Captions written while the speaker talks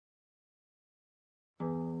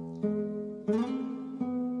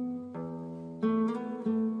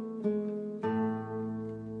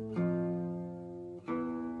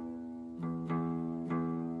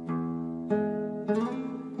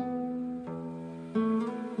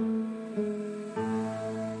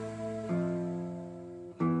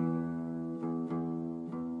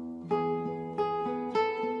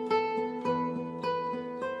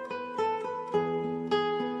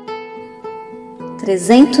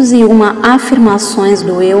Trezentos e uma afirmações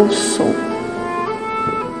do Eu Sou.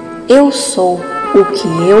 Eu sou o que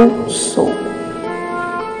eu sou.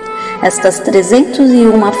 Estas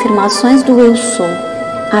 301 afirmações do Eu Sou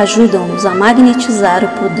ajudam-nos a magnetizar o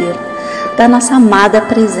poder da nossa amada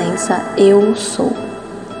presença Eu Sou,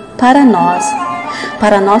 para nós,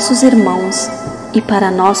 para nossos irmãos e para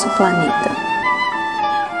nosso planeta.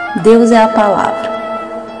 Deus é a palavra,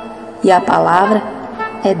 e a palavra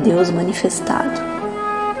é Deus manifestado.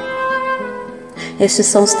 Estes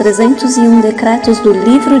são os 301 decretos do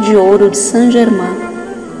Livro de Ouro de Germain,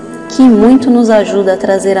 que muito nos ajuda a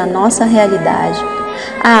trazer à nossa realidade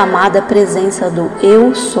a amada presença do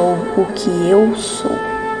Eu Sou o que eu sou,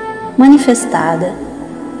 manifestada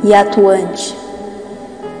e atuante.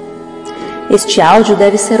 Este áudio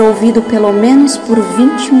deve ser ouvido pelo menos por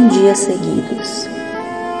 21 dias seguidos.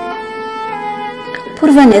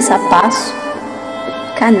 Por Vanessa Passo,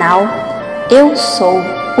 canal Eu Sou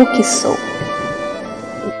o que Sou.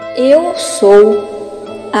 Eu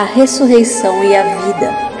sou a ressurreição e a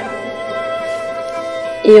vida.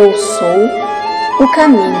 Eu sou o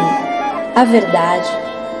caminho, a verdade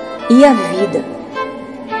e a vida.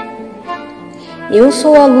 Eu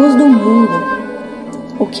sou a luz do mundo.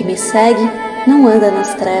 O que me segue não anda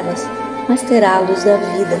nas trevas, mas terá a luz da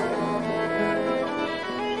vida.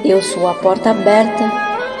 Eu sou a porta aberta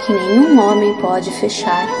que nenhum homem pode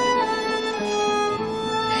fechar.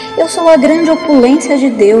 Eu sou a grande opulência de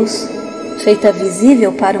Deus, feita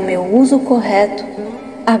visível para o meu uso correto,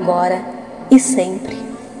 agora e sempre.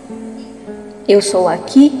 Eu sou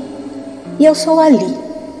aqui e eu sou ali,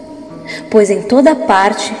 pois em toda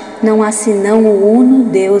parte não há senão o uno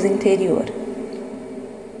Deus interior.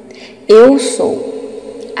 Eu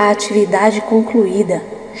sou a atividade concluída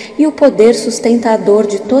e o poder sustentador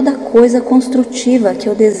de toda coisa construtiva que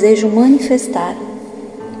eu desejo manifestar.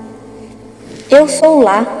 Eu sou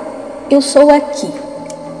lá, eu sou aqui,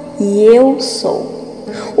 e eu sou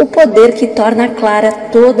o poder que torna clara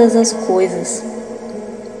todas as coisas.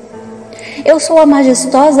 Eu sou a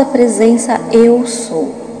majestosa presença Eu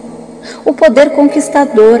Sou, o poder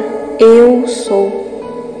conquistador Eu Sou,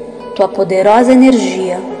 tua poderosa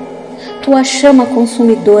energia, tua chama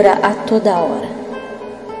consumidora a toda hora.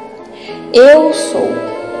 Eu sou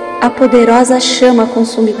a poderosa chama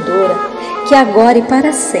consumidora que agora e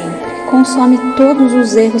para sempre consome todos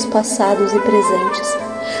os erros passados e presentes,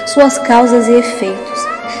 suas causas e efeitos,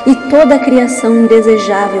 e toda a criação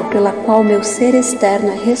indesejável pela qual meu ser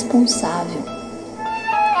externo é responsável.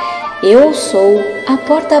 Eu sou a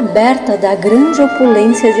porta aberta da grande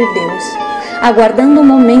opulência de Deus, aguardando o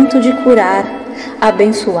momento de curar,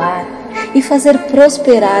 abençoar e fazer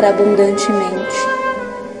prosperar abundantemente.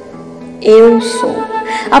 Eu sou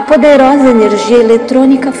a poderosa energia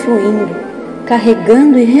eletrônica fluindo,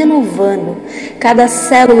 carregando e renovando cada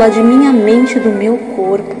célula de minha mente e do meu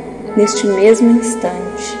corpo neste mesmo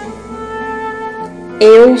instante.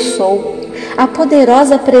 Eu sou a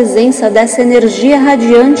poderosa presença dessa energia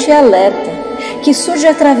radiante e alerta que surge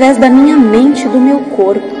através da minha mente e do meu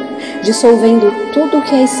corpo, dissolvendo tudo o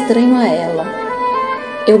que é estranho a ela.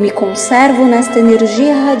 Eu me conservo nesta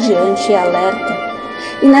energia radiante e alerta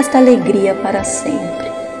e nesta alegria para sempre.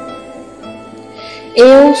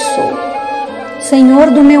 Eu sou Senhor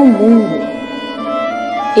do meu mundo.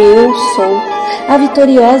 Eu sou a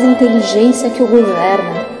vitoriosa inteligência que o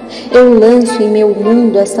governa. Eu lanço em meu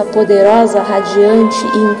mundo esta poderosa, radiante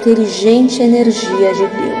e inteligente energia de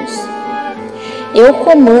Deus. Eu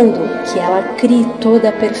comando que ela crie toda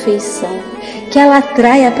a perfeição, que ela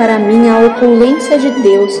atraia para mim a opulência de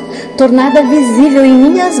Deus, tornada visível em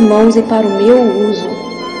minhas mãos e para o meu uso.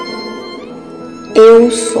 Eu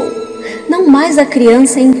sou não mais a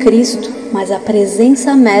criança em Cristo, mas a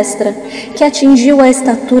presença mestra que atingiu a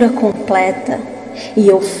estatura completa, e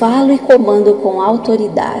eu falo e comando com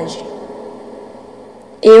autoridade.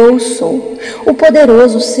 Eu sou o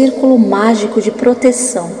poderoso círculo mágico de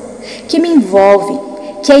proteção que me envolve,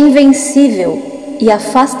 que é invencível e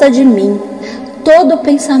afasta de mim todo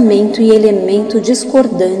pensamento e elemento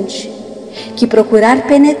discordante que procurar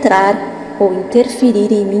penetrar ou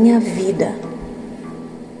interferir em minha vida.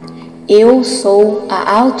 Eu sou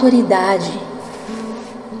a autoridade.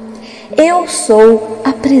 Eu sou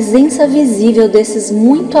a presença visível desses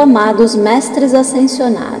muito amados mestres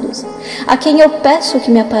ascensionados, a quem eu peço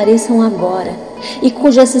que me apareçam agora e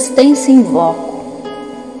cuja assistência invoco.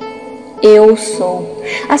 Eu sou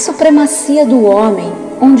a supremacia do homem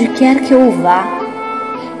onde quer que eu vá.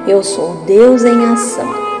 Eu sou Deus em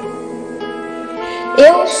ação.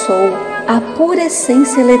 Eu sou a pura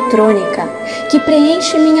essência eletrônica que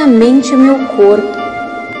preenche minha mente e meu corpo.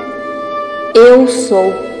 Eu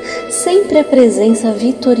sou sempre a presença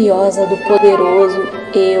vitoriosa do poderoso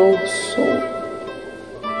Eu Sou.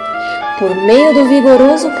 Por meio do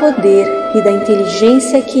vigoroso poder e da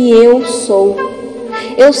inteligência que eu sou,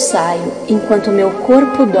 eu saio enquanto meu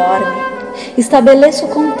corpo dorme, estabeleço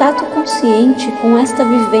contato consciente com esta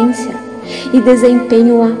vivência e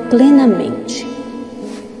desempenho-a plenamente.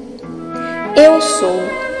 Eu sou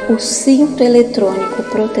o cinto eletrônico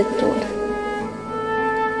protetor.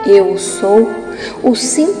 Eu sou o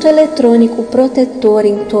cinto eletrônico protetor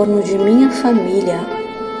em torno de minha família.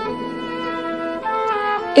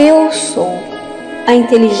 Eu sou a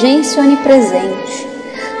inteligência onipresente,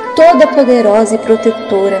 toda poderosa e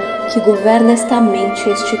protetora que governa esta mente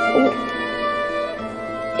e este corpo.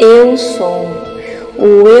 Eu sou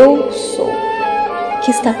o Eu Sou,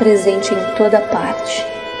 que está presente em toda parte.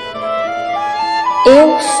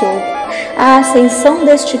 Eu sou a ascensão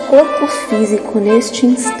deste corpo físico neste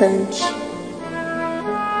instante.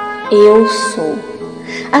 Eu sou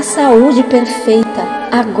a saúde perfeita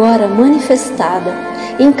agora manifestada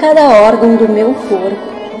em cada órgão do meu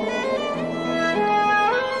corpo.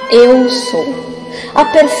 Eu sou a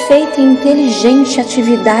perfeita e inteligente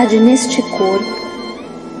atividade neste corpo.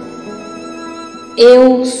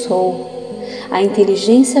 Eu sou a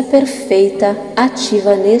inteligência perfeita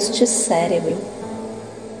ativa neste cérebro.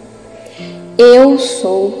 Eu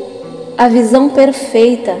sou a visão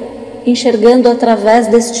perfeita enxergando através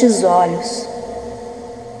destes olhos.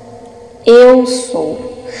 Eu sou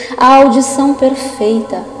a audição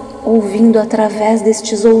perfeita ouvindo através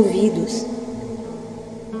destes ouvidos.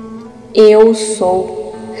 Eu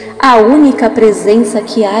sou a única presença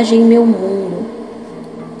que age em meu mundo.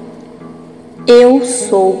 Eu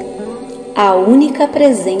sou a única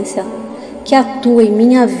presença que atua em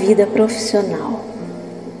minha vida profissional.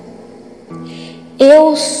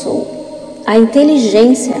 Eu sou a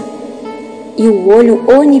inteligência e o olho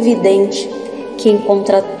onividente que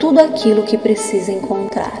encontra tudo aquilo que precisa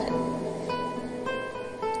encontrar.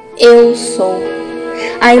 Eu sou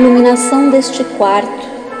a iluminação deste quarto.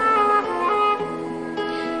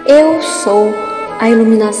 Eu sou a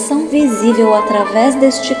iluminação visível através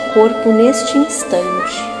deste corpo neste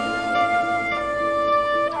instante.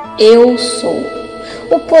 Eu sou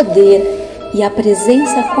o poder e a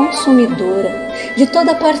presença consumidora de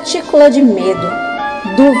toda partícula de medo,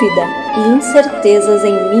 dúvida e incertezas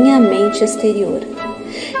em minha mente exterior,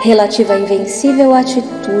 relativa à invencível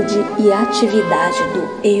atitude e atividade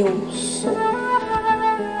do Eu Sou.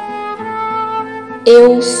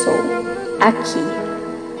 Eu sou aqui,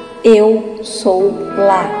 eu sou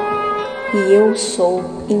lá e eu sou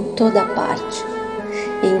em toda parte.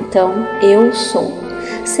 Então eu sou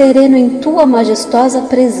sereno em tua majestosa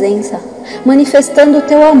presença, manifestando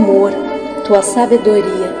teu amor, tua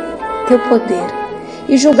sabedoria, teu poder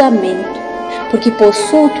e julgamento, porque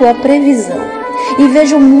possuo tua previsão e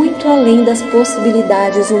vejo muito além das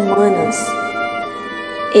possibilidades humanas.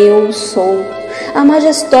 Eu sou a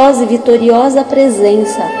majestosa e vitoriosa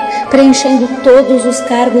presença, preenchendo todos os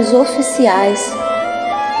cargos oficiais.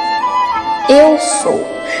 Eu sou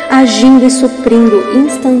agindo e suprindo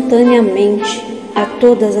instantaneamente a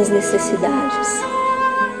todas as necessidades.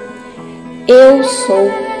 Eu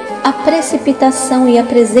sou a precipitação e a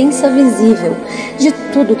presença visível de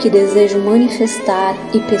tudo que desejo manifestar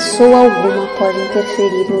e pessoa alguma pode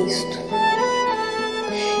interferir nisto.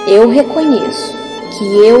 Eu reconheço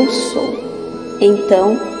que eu sou,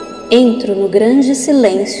 então entro no grande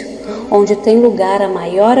silêncio onde tem lugar a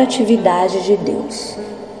maior atividade de Deus.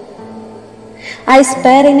 A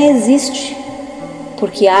espera inexiste,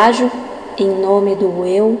 porque ajo em nome do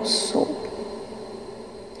Eu Sou.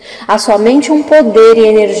 Há somente um poder e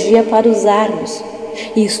energia para usarmos.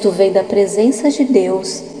 Isto vem da presença de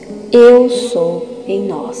Deus, Eu Sou em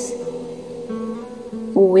nós.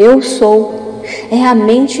 O Eu Sou é a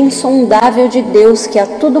mente insondável de Deus que a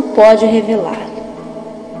tudo pode revelar.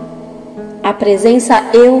 A presença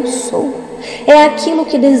Eu Sou é aquilo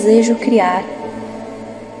que desejo criar.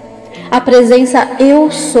 A presença Eu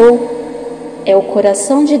Sou é o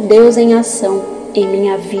coração de Deus em ação em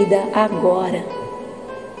minha vida agora.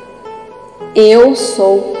 Eu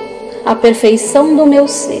sou a perfeição do meu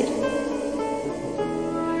ser.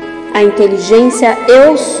 A inteligência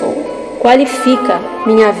Eu Sou qualifica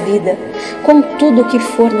minha vida com tudo o que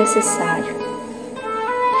for necessário.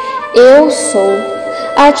 Eu sou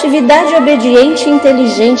a atividade obediente e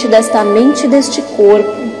inteligente desta mente e deste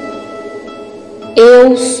corpo.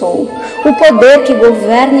 Eu sou o poder que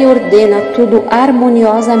governa e ordena tudo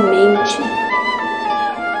harmoniosamente.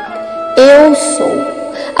 Eu sou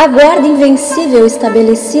a guarda invencível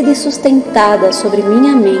estabelecida e sustentada sobre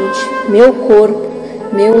minha mente, meu corpo,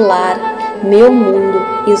 meu lar, meu mundo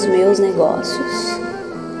e os meus negócios.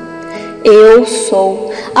 Eu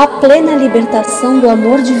sou a plena libertação do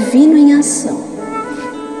amor divino em ação.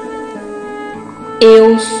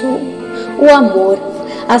 Eu sou o amor,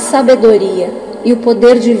 a sabedoria e o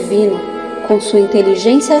poder divino, com sua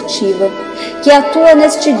inteligência ativa, que atua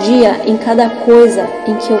neste dia em cada coisa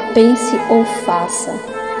em que eu pense ou faça.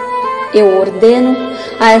 Eu ordeno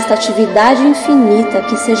a esta atividade infinita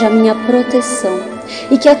que seja a minha proteção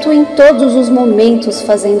e que atue em todos os momentos,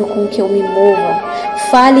 fazendo com que eu me mova,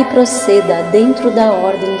 fale e proceda dentro da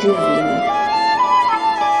ordem divina.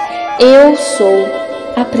 Eu sou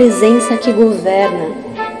a presença que governa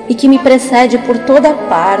e que me precede por toda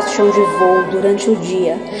parte onde vou durante o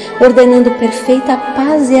dia, ordenando perfeita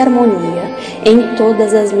paz e harmonia em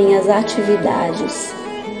todas as minhas atividades.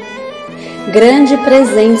 Grande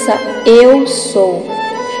presença, eu sou.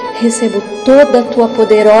 Recebo toda a tua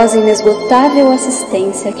poderosa e inesgotável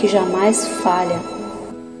assistência que jamais falha.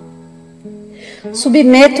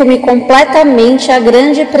 Submeto-me completamente à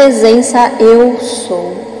grande presença, eu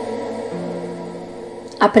sou.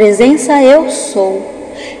 A presença eu sou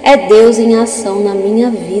é Deus em ação na minha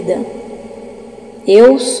vida.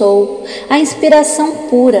 Eu sou a inspiração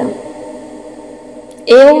pura.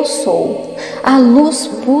 Eu sou a luz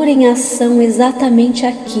pura em ação exatamente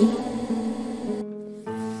aqui.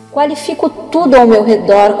 Qualifico tudo ao meu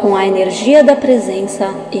redor com a energia da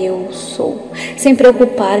presença eu sou, sem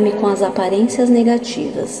preocupar-me com as aparências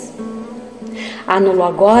negativas. Anulo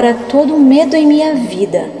agora todo o medo em minha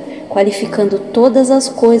vida, qualificando todas as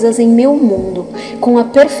coisas em meu mundo com a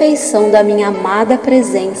perfeição da minha amada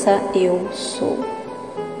presença eu sou.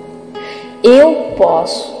 Eu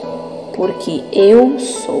posso, porque eu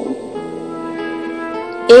sou.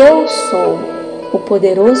 Eu sou o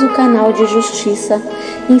poderoso canal de justiça,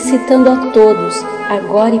 incitando a todos,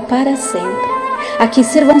 agora e para sempre, a que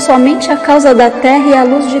sirvam somente a causa da terra e a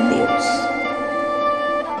luz de Deus.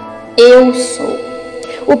 Eu sou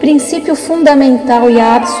o princípio fundamental e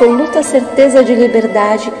a absoluta certeza de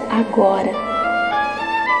liberdade agora.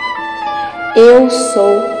 Eu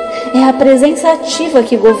sou é a presença ativa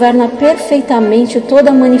que governa perfeitamente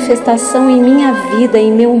toda manifestação em minha vida e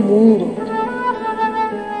em meu mundo.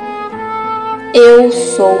 Eu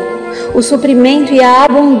sou o suprimento e a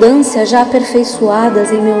abundância já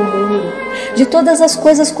aperfeiçoadas em meu mundo, de todas as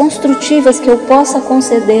coisas construtivas que eu possa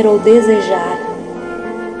conceder ou desejar.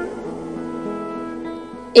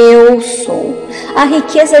 Eu sou a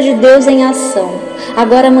riqueza de Deus em ação,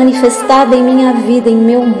 agora manifestada em minha vida, em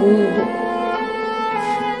meu mundo.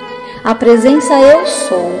 A presença eu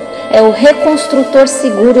sou é o reconstrutor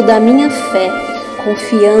seguro da minha fé,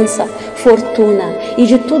 confiança, fortuna e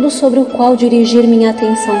de tudo sobre o qual dirigir minha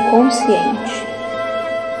atenção consciente.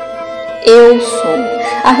 Eu sou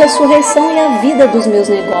a ressurreição e a vida dos meus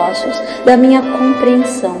negócios, da minha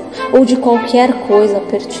compreensão ou de qualquer coisa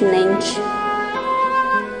pertinente.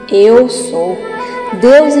 Eu sou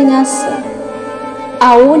Deus em ação,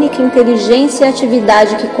 a única inteligência e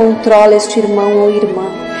atividade que controla este irmão ou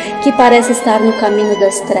irmã, que parece estar no caminho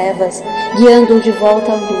das trevas, guiando-o de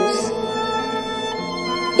volta à luz.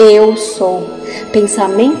 Eu sou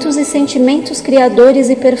pensamentos e sentimentos criadores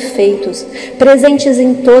e perfeitos, presentes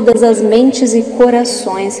em todas as mentes e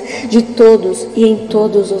corações de todos e em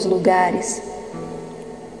todos os lugares.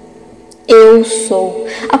 Eu sou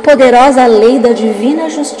a poderosa lei da divina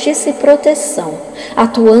justiça e proteção,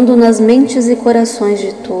 atuando nas mentes e corações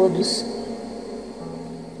de todos.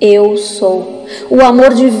 Eu sou o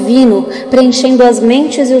amor divino, preenchendo as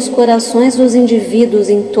mentes e os corações dos indivíduos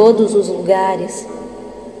em todos os lugares.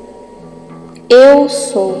 Eu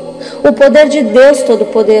sou o poder de Deus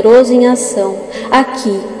Todo-Poderoso em ação,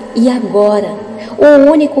 aqui e agora, o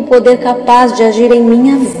único poder capaz de agir em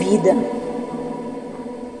minha vida.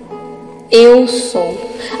 Eu sou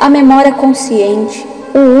a memória consciente,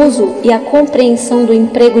 o uso e a compreensão do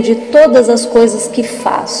emprego de todas as coisas que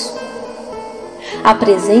faço. A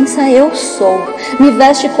presença eu sou me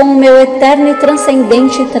veste com o meu eterno e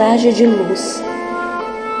transcendente traje de luz.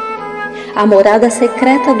 A morada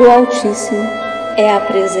secreta do Altíssimo é a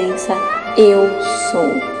presença eu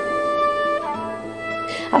sou.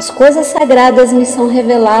 As coisas sagradas me são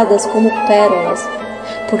reveladas como pérolas,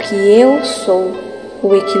 porque eu sou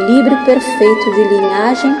o equilíbrio perfeito de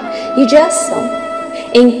linhagem e de ação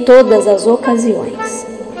em todas as ocasiões.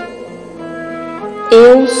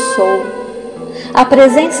 Eu sou a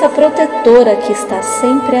presença protetora que está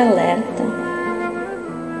sempre alerta.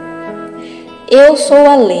 Eu sou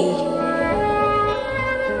a lei.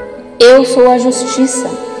 Eu sou a justiça.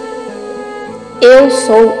 Eu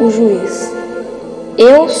sou o juiz.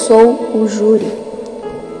 Eu sou o júri.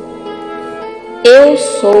 Eu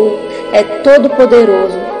sou é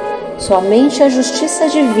todo-poderoso. Somente a justiça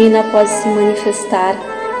divina pode se manifestar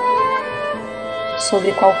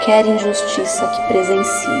sobre qualquer injustiça que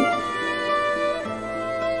presencio.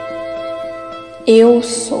 Eu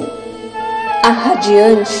sou a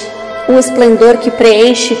radiante, o esplendor que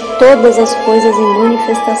preenche todas as coisas em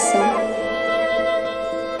manifestação.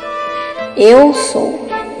 Eu sou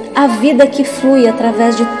a vida que flui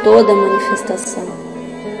através de toda manifestação.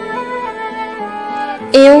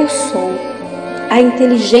 Eu sou a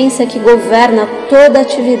inteligência que governa toda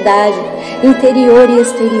atividade interior e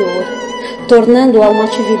exterior, tornando-a uma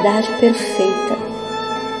atividade perfeita.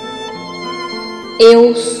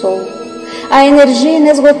 Eu sou a energia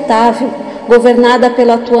inesgotável, governada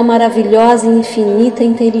pela tua maravilhosa e infinita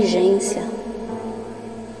inteligência.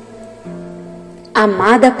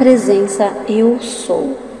 Amada presença, eu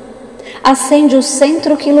sou. Acende o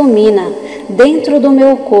centro que ilumina dentro do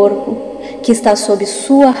meu corpo, que está sob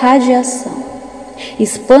sua radiação.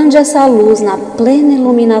 Expande essa luz na plena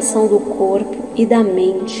iluminação do corpo e da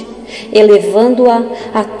mente, elevando-a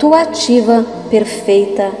à tua ativa,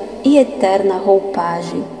 perfeita e eterna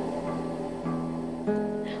roupagem.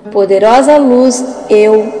 Poderosa luz,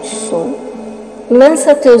 eu sou.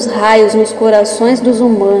 Lança teus raios nos corações dos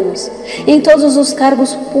humanos, em todos os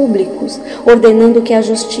cargos públicos, ordenando que a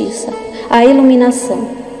justiça, a iluminação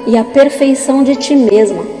e a perfeição de ti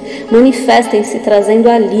mesma manifestem-se, trazendo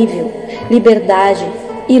alívio, liberdade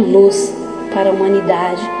e luz para a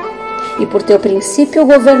humanidade. E por teu princípio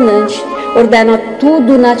governante, ordena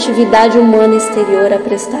tudo na atividade humana exterior a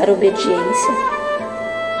prestar obediência.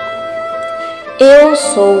 Eu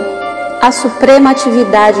sou a suprema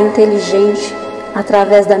atividade inteligente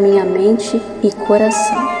através da minha mente e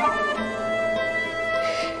coração.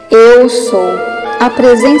 Eu sou a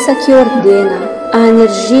presença que ordena a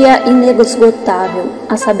energia inesgotável,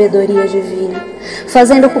 a sabedoria divina,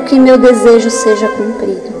 fazendo com que meu desejo seja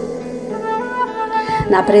cumprido.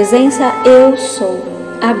 Na presença eu sou,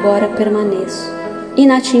 agora permaneço,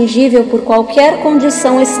 inatingível por qualquer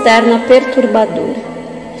condição externa perturbadora.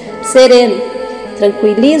 Sereno,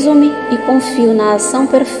 tranquilizo-me e confio na ação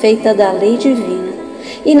perfeita da lei divina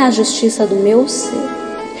e na justiça do meu ser,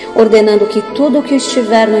 ordenando que tudo o que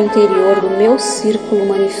estiver no interior do meu círculo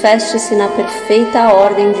manifeste-se na perfeita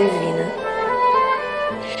ordem divina.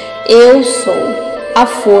 Eu sou a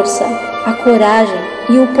força, a coragem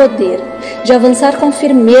e o poder de avançar com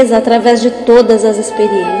firmeza através de todas as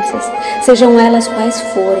experiências, sejam elas quais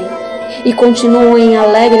forem, e continuo em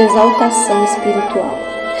alegre exaltação espiritual,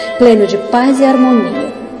 pleno de paz e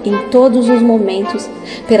harmonia em todos os momentos,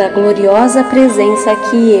 pela gloriosa presença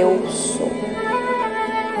que eu sou.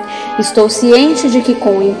 Estou ciente de que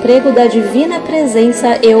com o emprego da divina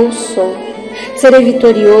presença eu sou, serei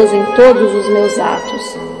vitorioso em todos os meus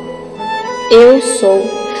atos. Eu sou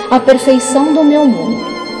a perfeição do meu mundo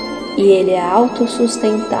e ele é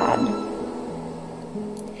autossustentado.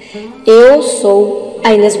 Eu sou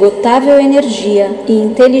a inesgotável energia e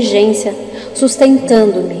inteligência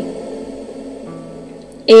sustentando-me.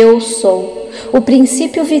 Eu sou o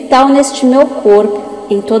princípio vital neste meu corpo,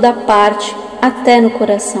 em toda parte, até no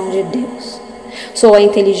coração de Deus. Sou a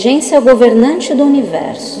inteligência governante do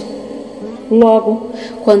universo. Logo,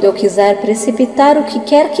 quando eu quiser precipitar o que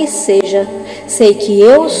quer que seja, sei que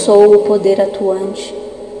eu sou o poder atuante.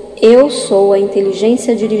 Eu sou a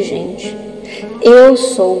inteligência dirigente. Eu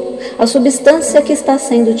sou a substância que está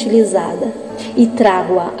sendo utilizada e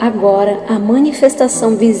trago-a agora à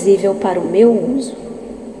manifestação visível para o meu uso.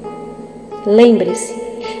 Lembre-se,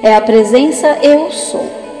 é a presença eu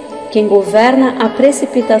sou quem governa a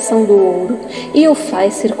precipitação do ouro e o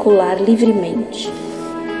faz circular livremente.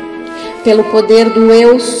 Pelo poder do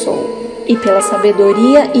eu sou e pela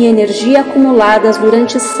sabedoria e energia acumuladas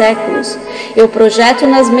durante séculos, eu projeto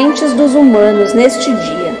nas mentes dos humanos neste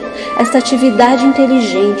dia esta atividade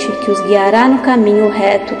inteligente que os guiará no caminho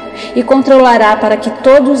reto e controlará para que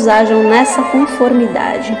todos hajam nessa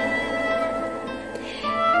conformidade.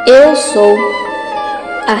 Eu sou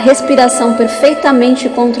a respiração perfeitamente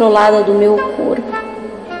controlada do meu corpo.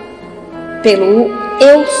 Pelo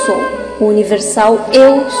eu sou, o universal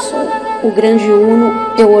eu sou, o grande uno,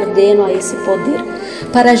 eu ordeno a esse poder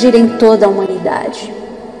para agir em toda a humanidade.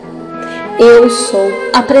 Eu sou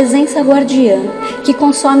a presença guardiã que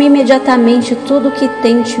consome imediatamente tudo que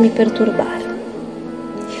tente me perturbar.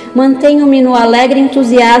 Mantenho-me no alegre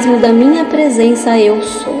entusiasmo da minha presença, eu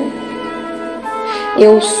sou.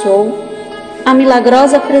 Eu sou a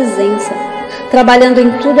milagrosa presença, trabalhando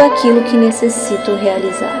em tudo aquilo que necessito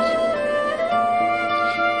realizar.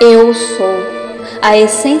 Eu sou a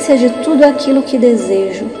essência de tudo aquilo que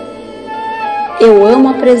desejo. Eu amo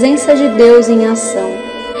a presença de Deus em ação.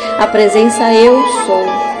 A presença eu sou,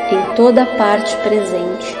 em toda parte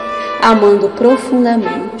presente, amando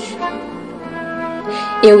profundamente.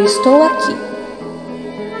 Eu estou aqui.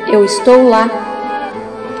 Eu estou lá.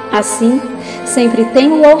 Assim, sempre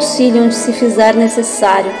tenho o auxílio onde se fizer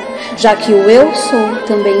necessário, já que o eu sou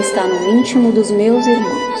também está no íntimo dos meus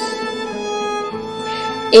irmãos.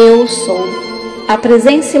 Eu sou a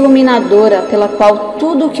presença iluminadora pela qual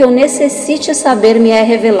tudo o que eu necessite saber me é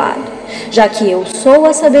revelado, já que eu sou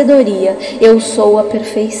a sabedoria, eu sou a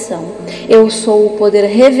perfeição, eu sou o poder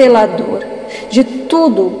revelador de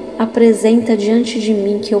tudo apresenta diante de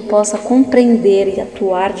mim que eu possa compreender e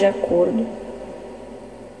atuar de acordo.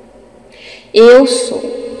 Eu sou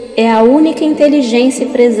é a única inteligência e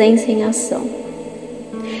presença em ação.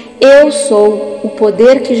 Eu sou o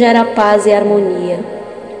poder que gera paz e harmonia.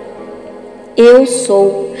 Eu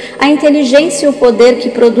sou a inteligência e o poder que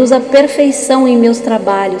produz a perfeição em meus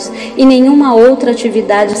trabalhos e nenhuma outra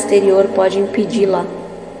atividade exterior pode impedi-la.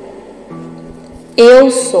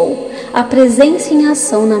 Eu sou a presença em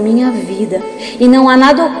ação na minha vida e não há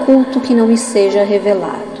nada oculto que não me seja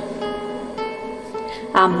revelado.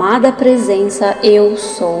 Amada presença, eu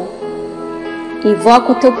sou.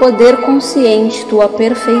 Invoco o teu poder consciente, tua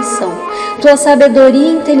perfeição, tua sabedoria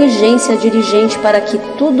e inteligência dirigente para que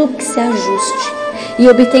tudo que se ajuste e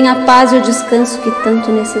obtenha a paz e o descanso que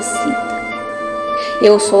tanto necessita.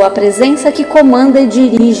 Eu sou a presença que comanda e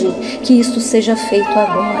dirige, que isto seja feito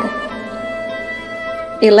agora.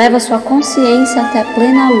 Eleva sua consciência até a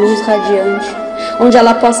plena luz radiante, onde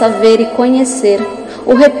ela possa ver e conhecer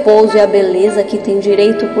o repouso e a beleza que tem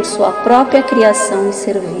direito por sua própria criação e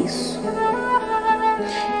serviço.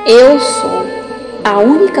 Eu sou a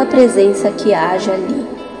única presença que age ali.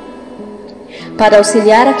 Para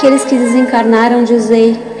auxiliar aqueles que desencarnaram,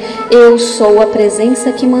 dizei: eu sou a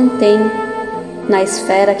presença que mantém na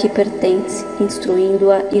esfera que pertence,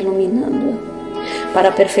 instruindo-a, iluminando-a. Para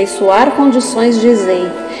aperfeiçoar condições,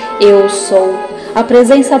 dizei: eu sou a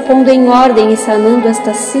presença pondo em ordem e sanando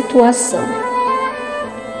esta situação.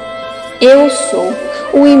 Eu sou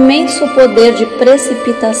o imenso poder de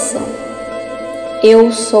precipitação.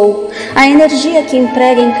 Eu sou a energia que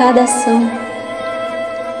emprega em cada ação.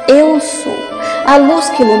 Eu sou a luz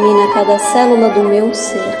que ilumina cada célula do meu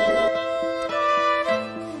ser.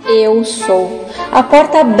 Eu sou a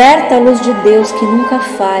porta aberta à luz de Deus que nunca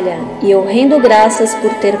falha, e eu rendo graças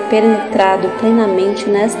por ter penetrado plenamente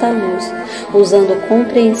nesta luz, usando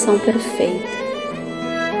compreensão perfeita.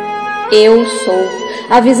 Eu sou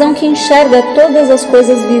a visão que enxerga todas as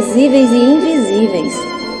coisas visíveis e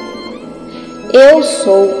invisíveis. Eu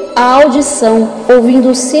sou a audição, ouvindo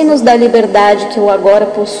os sinos da liberdade que eu agora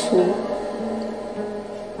possuo.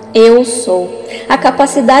 Eu sou a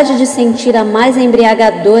capacidade de sentir a mais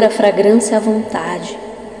embriagadora fragrância à vontade.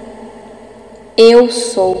 Eu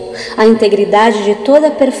sou a integridade de toda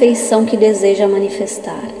a perfeição que deseja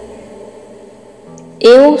manifestar.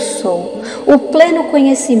 Eu sou o pleno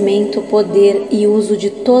conhecimento, poder e uso de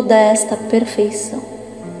toda esta perfeição.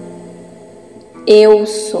 Eu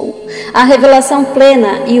sou a revelação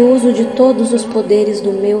plena e uso de todos os poderes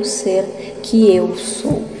do meu ser, que eu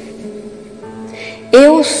sou.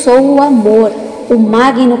 Eu sou o amor, o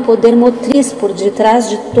magno poder motriz por detrás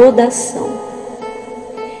de toda ação.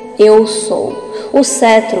 Eu sou o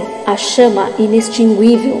cetro, a chama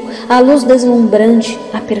inextinguível, a luz deslumbrante,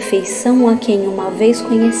 a perfeição a quem uma vez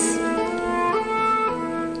conheci.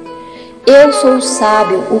 Eu sou o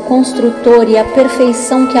sábio, o construtor e a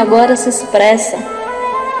perfeição que agora se expressa.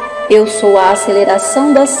 Eu sou a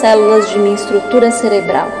aceleração das células de minha estrutura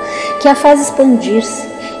cerebral, que a faz expandir-se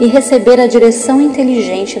e receber a direção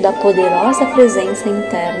inteligente da poderosa presença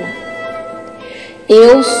interna.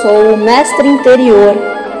 Eu sou o mestre interior,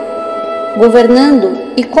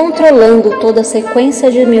 governando e controlando toda a sequência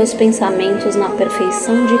de meus pensamentos na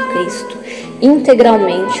perfeição de Cristo,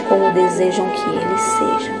 integralmente como desejam que eles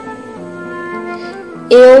sejam.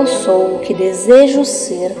 Eu sou o que desejo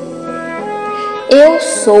ser. Eu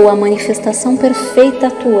sou a manifestação perfeita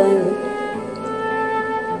atuando.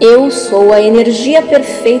 Eu sou a energia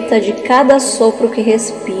perfeita de cada sopro que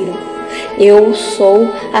respiro. Eu sou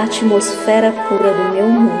a atmosfera pura do meu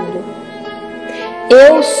mundo.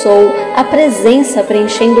 eu sou a presença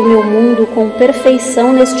preenchendo meu mundo com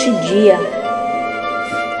perfeição neste dia.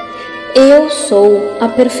 Eu sou a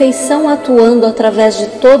perfeição atuando através de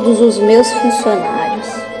todos os meus funcionários.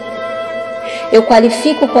 Eu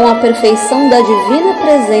qualifico com a perfeição da divina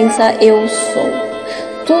presença eu sou.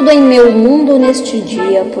 Tudo em meu mundo neste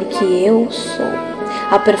dia, porque eu sou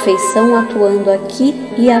a perfeição atuando aqui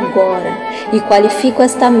e agora, e qualifico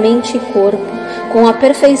esta mente e corpo com a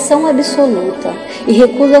perfeição absoluta e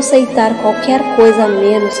recuso aceitar qualquer coisa a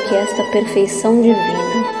menos que esta perfeição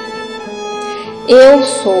divina. Eu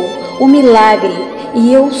sou o milagre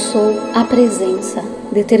e eu sou a presença,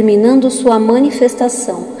 determinando sua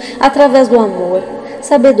manifestação através do amor,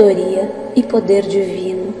 sabedoria e poder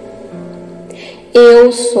divino.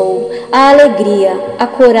 Eu sou a alegria, a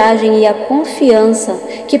coragem e a confiança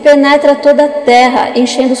que penetra toda a terra,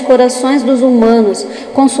 enchendo os corações dos humanos,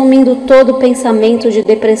 consumindo todo pensamento de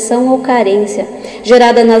depressão ou carência,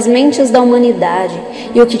 gerada nas mentes da humanidade,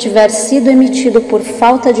 e o que tiver sido emitido por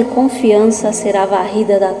falta de confiança será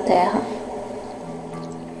varrida da terra.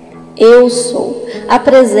 Eu sou a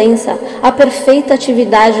presença, a perfeita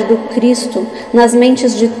atividade do Cristo nas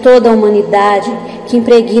mentes de toda a humanidade, que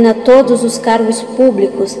impregna todos os cargos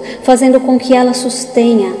públicos, fazendo com que ela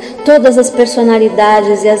sustenha todas as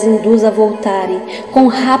personalidades e as induza a voltarem, com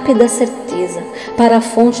rápida certeza, para a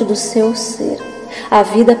fonte do seu ser, a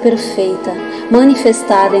vida perfeita,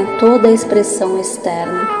 manifestada em toda a expressão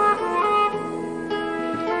externa.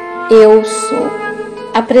 Eu sou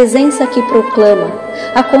a presença que proclama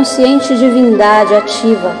a consciente divindade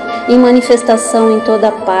ativa em manifestação em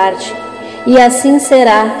toda parte, e assim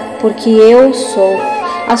será, porque eu sou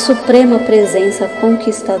a suprema presença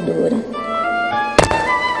conquistadora.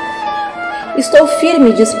 Estou firme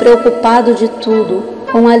e despreocupado de tudo,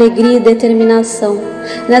 com alegria e determinação,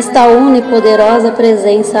 nesta unipoderosa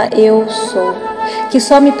presença eu sou, que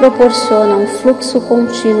só me proporciona um fluxo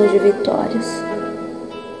contínuo de vitórias.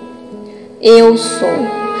 Eu sou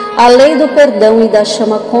a lei do perdão e da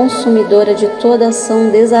chama consumidora de toda ação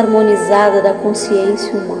desarmonizada da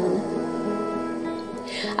consciência humana.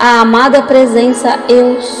 A amada presença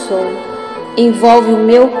eu sou envolve o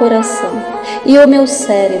meu coração e o meu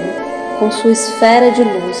cérebro com sua esfera de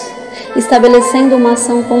luz, estabelecendo uma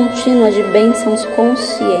ação contínua de bênçãos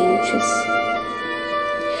conscientes.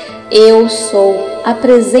 Eu sou a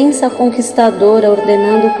presença conquistadora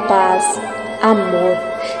ordenando paz,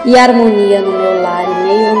 amor e harmonia no meu lar e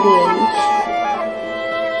meio ambiente.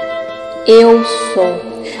 Eu sou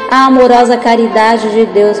a amorosa caridade de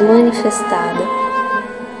Deus manifestada.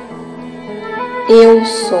 Eu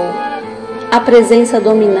sou a presença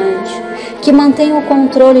dominante que mantém o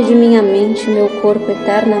controle de minha mente e meu corpo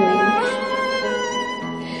eternamente.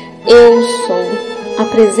 Eu sou a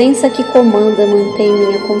presença que comanda e mantém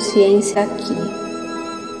minha consciência aqui.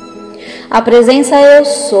 A presença eu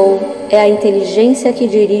sou é a inteligência que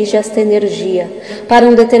dirige esta energia para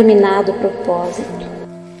um determinado propósito.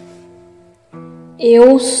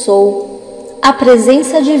 Eu sou a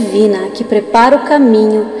presença divina que prepara o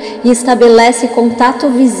caminho e estabelece contato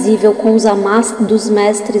visível com os dos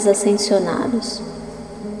mestres ascensionados.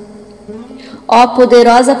 Ó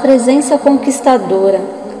poderosa presença conquistadora,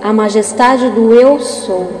 a majestade do eu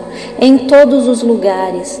sou em todos os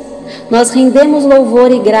lugares, nós rendemos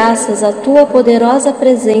louvor e graças à Tua poderosa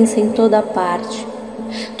presença em toda parte.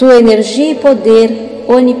 Tua energia e poder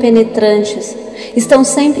onipenetrantes estão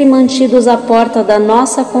sempre mantidos à porta da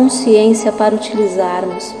nossa consciência para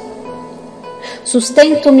utilizarmos.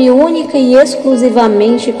 Sustento-me única e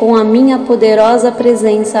exclusivamente com a minha poderosa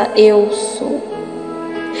presença eu sou.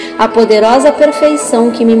 A poderosa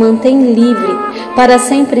perfeição que me mantém livre para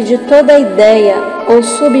sempre de toda ideia ou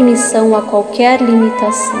submissão a qualquer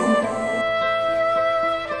limitação.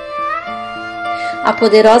 A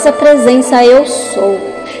poderosa presença eu sou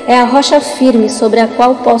é a rocha firme sobre a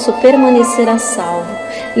qual posso permanecer a salvo,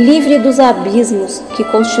 livre dos abismos que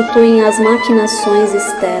constituem as maquinações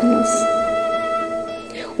externas.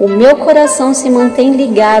 O meu coração se mantém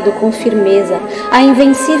ligado com firmeza à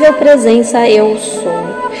invencível presença eu sou,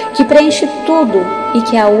 que preenche tudo e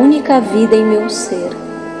que é a única vida em meu ser.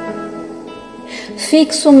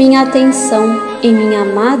 Fixo minha atenção em minha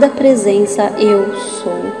amada presença eu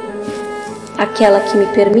sou, aquela que me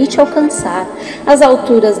permite alcançar as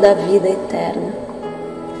alturas da vida eterna.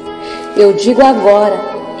 Eu digo agora,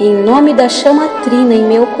 em nome da chama trina em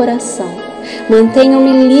meu coração,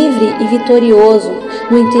 mantenho-me livre e vitorioso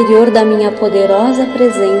no interior da minha poderosa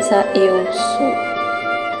presença eu sou.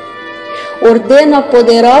 Ordeno a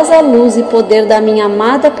poderosa luz e poder da minha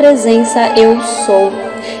amada presença eu sou,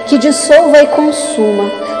 que dissolva e consuma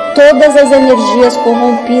todas as energias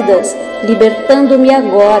corrompidas, libertando-me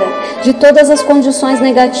agora de todas as condições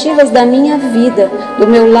negativas da minha vida, do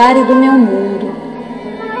meu lar e do meu mundo.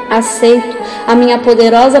 Aceito a minha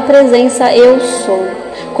poderosa presença Eu Sou,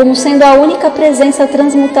 como sendo a única presença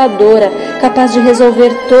transmutadora capaz de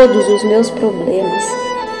resolver todos os meus problemas.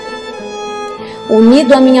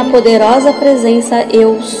 Unido à minha poderosa presença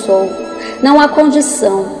Eu Sou, não há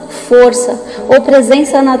condição, força ou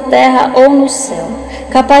presença na terra ou no céu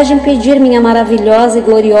capaz de impedir minha maravilhosa e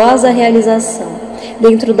gloriosa realização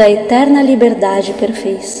dentro da eterna liberdade e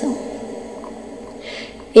perfeição.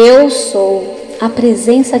 Eu sou a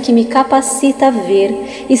presença que me capacita a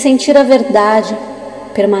ver e sentir a verdade,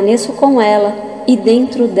 permaneço com ela e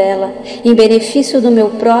dentro dela, em benefício do meu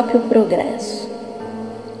próprio progresso.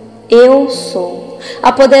 Eu sou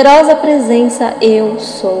a poderosa presença Eu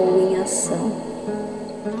Sou em ação.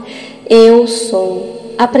 Eu sou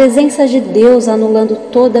a presença de Deus anulando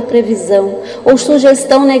toda previsão ou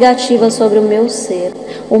sugestão negativa sobre o meu ser,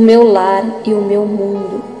 o meu lar e o meu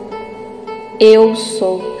mundo. Eu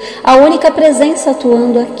sou a única presença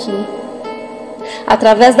atuando aqui.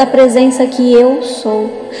 Através da presença que Eu sou,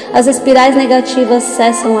 as espirais negativas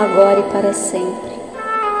cessam agora e para sempre.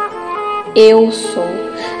 Eu sou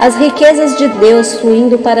as riquezas de Deus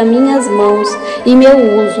fluindo para minhas mãos e meu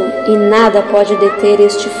uso, e nada pode deter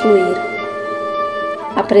este fluir.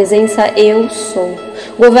 A presença Eu Sou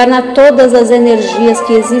governa todas as energias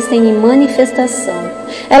que existem em manifestação.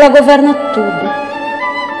 Ela governa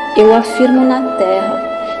tudo. Eu afirmo na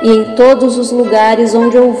terra e em todos os lugares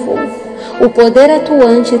onde eu vou o poder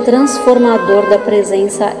atuante e transformador da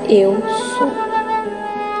presença Eu Sou.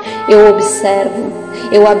 Eu observo,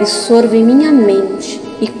 eu absorvo em minha mente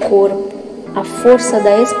e corpo a força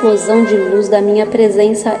da explosão de luz da minha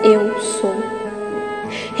presença Eu Sou.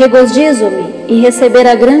 Regozijo-me em receber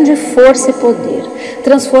a grande força e poder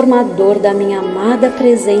transformador da minha amada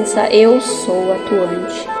presença Eu Sou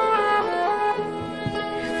atuante.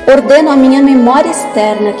 Ordeno a minha memória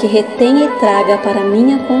externa que retenha e traga para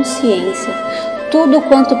minha consciência tudo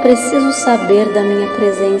quanto preciso saber da minha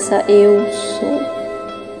presença Eu Sou.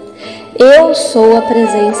 Eu sou a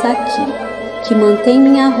presença aqui, que mantém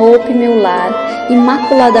minha roupa e meu lar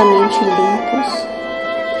imaculadamente limpos.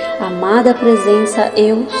 Amada presença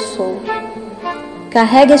Eu Sou.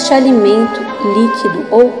 Carrega este alimento, líquido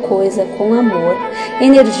ou coisa com amor,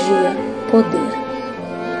 energia, poder.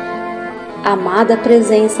 Amada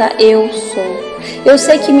presença Eu Sou. Eu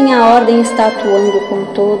sei que minha ordem está atuando com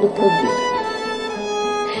todo o poder.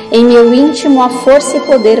 Em meu íntimo há força e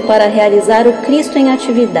poder para realizar o Cristo em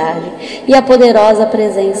atividade, e a poderosa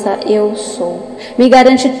presença Eu Sou me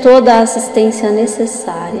garante toda a assistência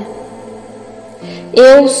necessária.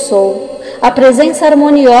 Eu sou a presença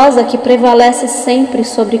harmoniosa que prevalece sempre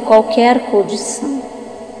sobre qualquer condição.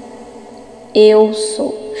 Eu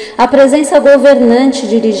sou a presença governante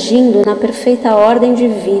dirigindo na perfeita ordem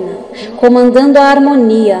divina, comandando a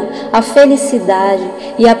harmonia, a felicidade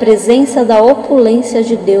e a presença da opulência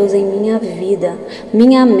de Deus em minha vida,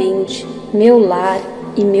 minha mente, meu lar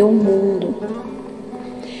e meu mundo.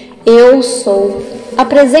 Eu sou a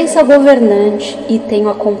presença governante e tenho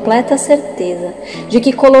a completa certeza de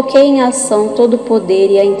que coloquei em ação todo o poder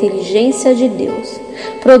e a inteligência de Deus,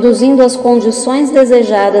 produzindo as condições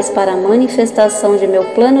desejadas para a manifestação de meu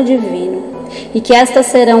plano divino e que estas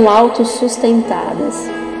serão autossustentadas.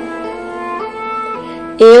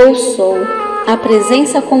 Eu sou a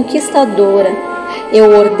presença conquistadora.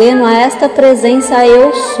 Eu ordeno a esta presença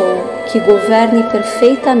Eu Sou que governe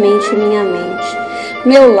perfeitamente minha mente,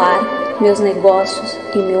 meu lar, meus negócios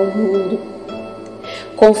e meu mundo.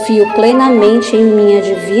 Confio plenamente em minha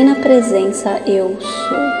divina presença Eu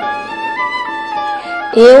Sou.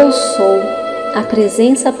 Eu sou a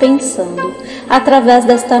presença pensando através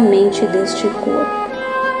desta mente e deste corpo.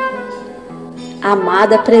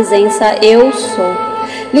 Amada presença Eu Sou,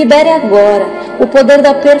 libere agora o poder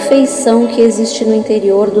da perfeição que existe no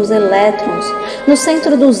interior dos elétrons, no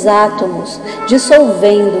centro dos átomos,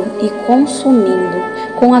 dissolvendo e consumindo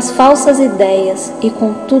com as falsas ideias e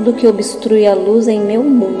com tudo que obstrui a luz em meu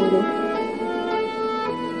mundo.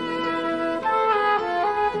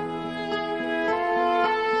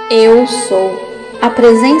 Eu sou a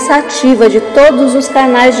presença ativa de todos os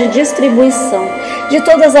canais de distribuição, de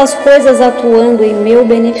todas as coisas atuando em meu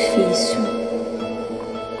benefício.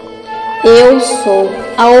 Eu sou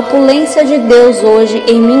a opulência de Deus hoje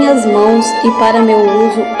em minhas mãos e para meu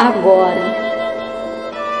uso agora.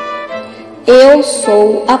 Eu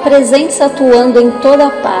sou a presença atuando em toda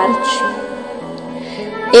parte.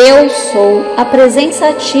 Eu sou a presença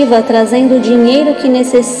ativa trazendo o dinheiro que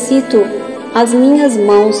necessito às minhas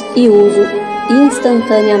mãos e uso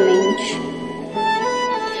instantaneamente.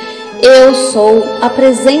 Eu sou a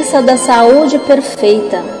presença da saúde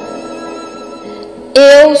perfeita.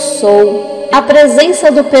 Eu sou a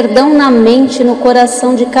presença do perdão na mente e no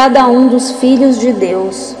coração de cada um dos filhos de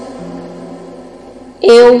Deus.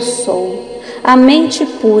 Eu sou a mente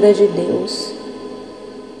pura de Deus.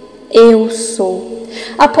 Eu sou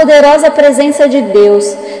a poderosa presença de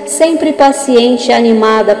Deus, sempre paciente e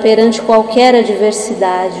animada perante qualquer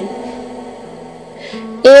adversidade.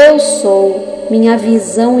 Eu sou minha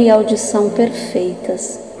visão e audição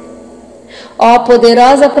perfeitas. Ó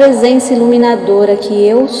poderosa presença iluminadora que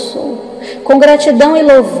eu sou, com gratidão e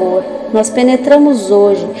louvor, nós penetramos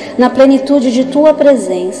hoje na plenitude de Tua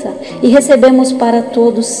presença e recebemos para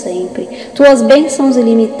todos sempre Tuas bênçãos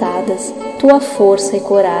ilimitadas, Tua força e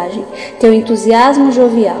coragem, Teu entusiasmo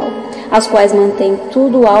jovial, as quais mantém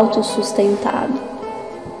tudo autossustentado.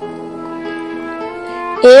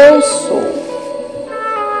 Eu sou.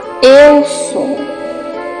 Eu sou.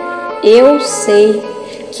 Eu sei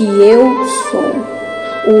que eu sou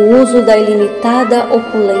o uso da ilimitada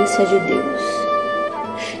opulência de Deus.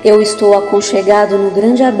 Eu estou aconchegado no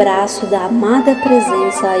grande abraço da amada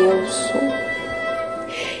presença Eu sou.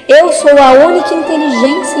 Eu sou a única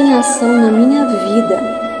inteligência em ação na minha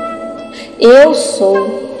vida. Eu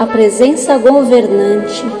sou a presença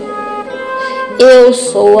governante. Eu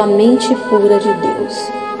sou a mente pura de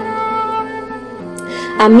Deus.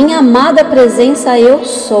 A minha amada presença Eu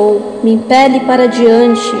sou me impele para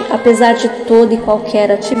diante, apesar de toda e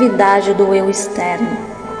qualquer atividade do eu externo.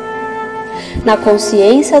 Na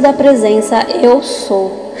consciência da presença Eu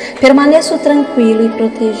sou, permaneço tranquilo e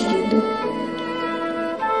protegido.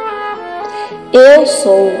 Eu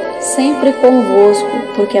sou sempre convosco,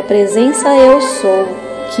 porque a presença Eu sou,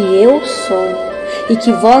 que eu sou e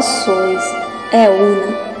que vós sois, é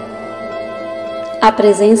una. A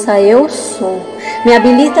presença Eu sou me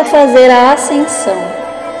habilita a fazer a ascensão.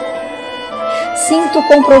 Sinto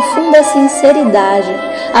com profunda sinceridade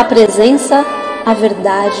a presença, a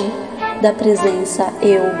verdade da presença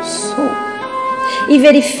Eu sou. E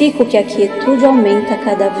verifico que a quietude aumenta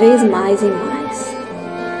cada vez mais e mais.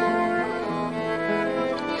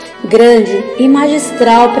 Grande e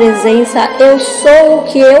magistral presença, Eu sou o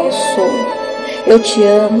que eu sou. Eu te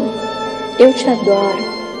amo, eu te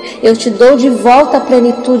adoro. Eu te dou de volta a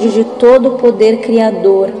plenitude de todo o poder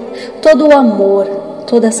criador, todo o amor,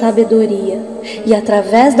 toda a sabedoria. E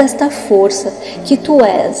através desta força que Tu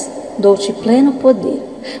és, dou-te pleno poder,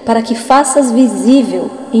 para que faças visível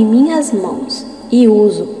em minhas mãos e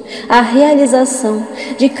uso a realização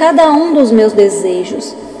de cada um dos meus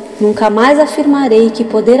desejos. Nunca mais afirmarei que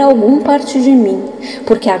poder algum parte de mim,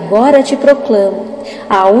 porque agora te proclamo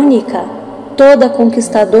a única, toda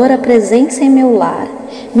conquistadora presença em meu lar,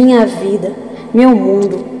 minha vida, meu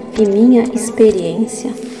mundo e minha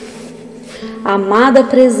experiência. Amada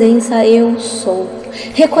presença Eu sou,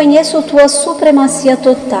 reconheço Tua supremacia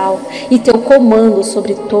total e Teu comando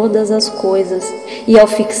sobre todas as coisas, e ao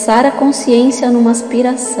fixar a consciência numa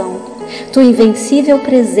aspiração, Tua invencível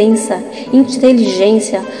presença,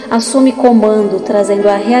 inteligência, assume comando, trazendo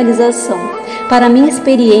a realização para minha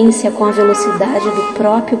experiência com a velocidade do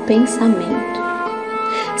próprio pensamento.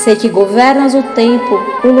 Sei que governas o tempo,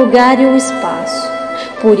 o lugar e o espaço.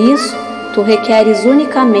 Por isso, Tu requeres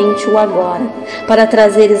unicamente o agora, para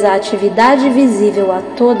trazeres a atividade visível a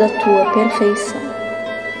toda a Tua perfeição.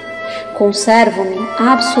 Conservo-me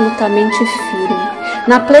absolutamente firme,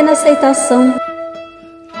 na plena aceitação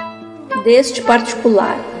deste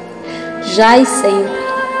particular, já e sempre,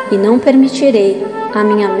 e não permitirei a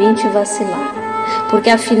minha mente vacilar, porque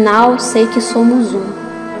afinal sei que somos um.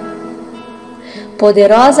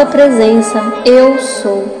 Poderosa presença, Eu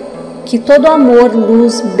sou. Que todo amor,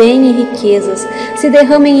 luz, bem e riquezas se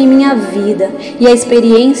derramem em minha vida e a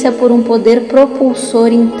experiência por um poder propulsor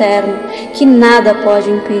interno que nada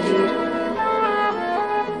pode impedir.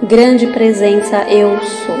 Grande presença Eu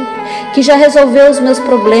sou, que já resolveu os meus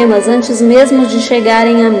problemas antes mesmo de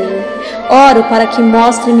chegarem a mim. Oro para que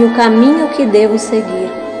mostre-me o caminho que devo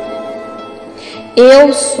seguir.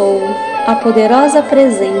 Eu sou a poderosa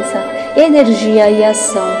presença, energia e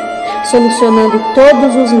ação, solucionando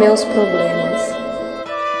todos os meus problemas.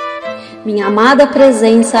 Minha amada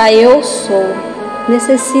presença Eu sou,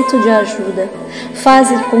 necessito de ajuda.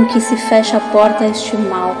 Faze com que se feche a porta a este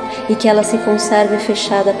mal e que ela se conserve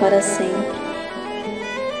fechada para sempre.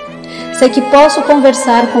 Sei que posso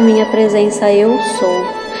conversar com minha presença Eu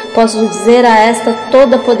sou. Posso dizer a esta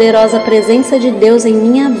toda poderosa presença de Deus em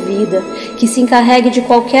minha vida, que se encarregue de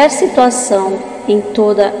qualquer situação, em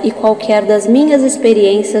toda e qualquer das minhas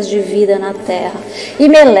experiências de vida na Terra e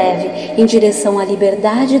me leve em direção à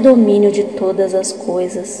liberdade e domínio de todas as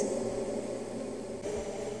coisas.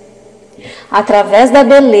 Através da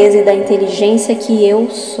beleza e da inteligência que eu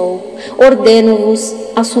sou, ordeno-vos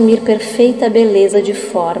assumir perfeita beleza de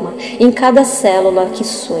forma em cada célula que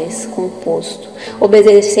sois composto.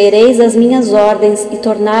 Obedecereis às minhas ordens e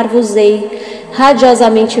tornar-vos-ei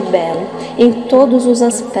radiosamente belo em todos os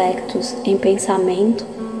aspectos, em pensamento,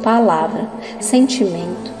 palavra,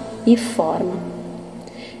 sentimento e forma.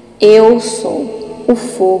 Eu sou o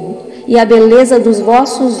fogo e a beleza dos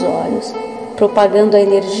vossos olhos, propagando a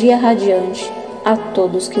energia radiante a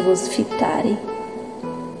todos que vos fitarem.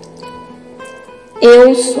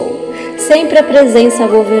 Eu sou sempre a presença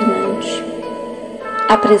governante.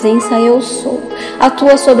 A presença eu sou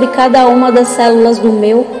atua sobre cada uma das células do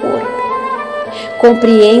meu corpo.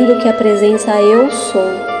 Compreendo que a presença eu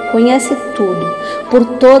sou conhece tudo por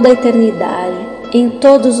toda a eternidade, em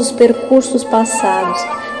todos os percursos passados,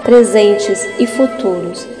 presentes e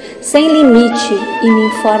futuros, sem limite, e me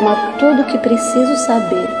informa tudo o que preciso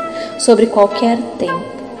saber sobre qualquer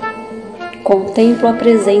tempo. Contemplo a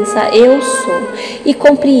presença eu sou e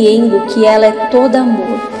compreendo que ela é toda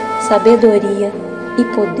amor, sabedoria e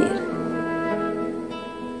poder.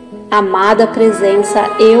 Amada presença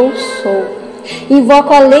eu sou,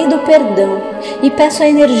 invoco a lei do perdão e peço a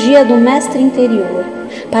energia do mestre interior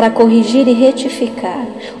para corrigir e retificar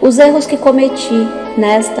os erros que cometi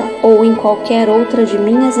nesta ou em qualquer outra de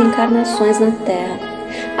minhas encarnações na Terra.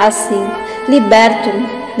 Assim, liberto-me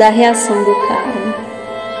da reação do karma.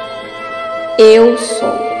 Eu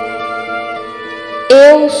sou.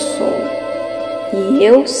 Eu sou. E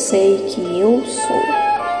eu sei que eu sou.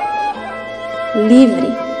 Livre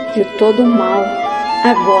de todo mal,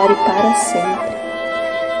 agora e para sempre.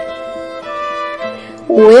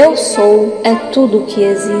 O eu sou é tudo o que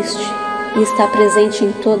existe e está presente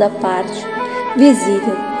em toda parte,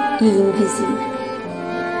 visível e invisível.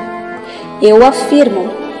 Eu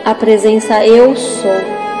afirmo a presença eu sou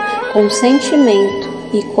com sentimento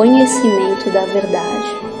e conhecimento da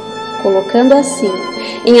verdade, colocando assim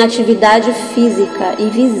em atividade física e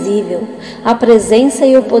visível a presença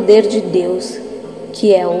e o poder de Deus,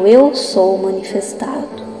 que é o eu sou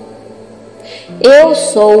manifestado. Eu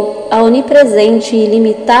sou a onipresente e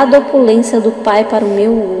ilimitada opulência do Pai para o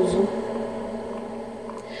meu uso.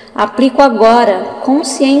 Aplico agora,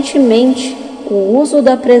 conscientemente, o uso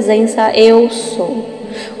da presença eu sou,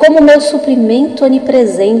 como meu suprimento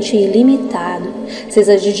onipresente e ilimitado,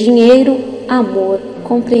 seja de dinheiro, amor,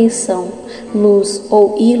 compreensão, luz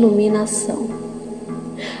ou iluminação.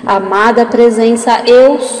 Amada presença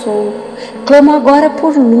eu sou, clamo agora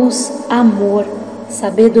por luz, amor,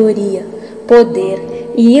 sabedoria,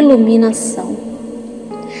 poder e iluminação.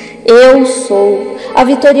 Eu sou a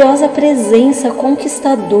vitoriosa presença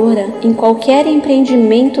conquistadora em qualquer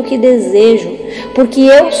empreendimento que desejo, porque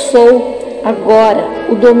eu sou agora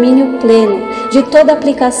o domínio pleno de toda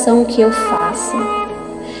aplicação que eu faça.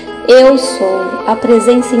 Eu sou a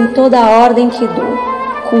presença em toda a ordem que dou,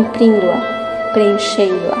 cumprindo-a,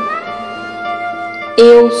 preenchendo-a.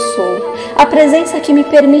 Eu sou a presença que me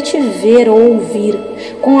permite ver ou ouvir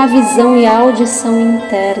com a visão e a audição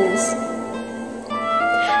internas.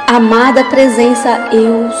 Amada presença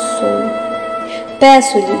eu sou.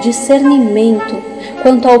 Peço-lhe discernimento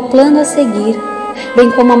quanto ao plano a seguir, bem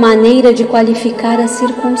como a maneira de qualificar a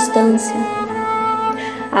circunstância.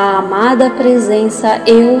 A amada presença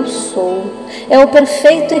eu sou é o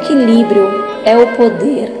perfeito equilíbrio, é o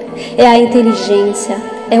poder, é a inteligência,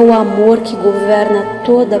 é o amor que governa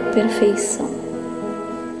toda a perfeição.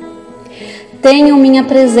 Tenho minha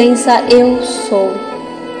presença eu sou,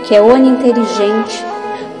 que é oninteligente,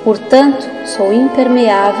 portanto sou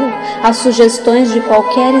impermeável às sugestões de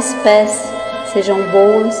qualquer espécie, sejam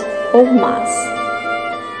boas ou más.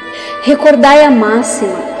 Recordai a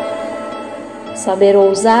máxima: saber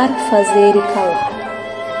ousar, fazer e calar.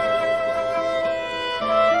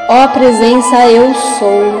 Ó presença eu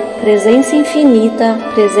sou, presença infinita,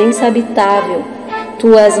 presença habitável,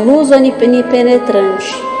 tu és luz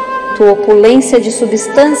onipenetrante, tua opulência de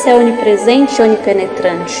substância é onipresente e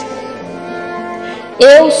onipenetrante.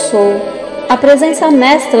 Eu sou a presença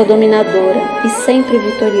mestra dominadora e sempre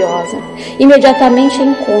vitoriosa. Imediatamente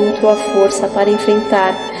encontro a força para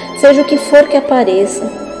enfrentar, seja o que for que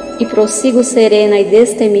apareça, e prossigo serena e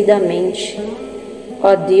destemidamente.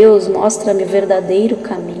 Ó Deus, mostra-me o verdadeiro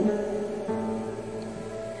caminho.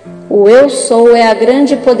 O eu sou é a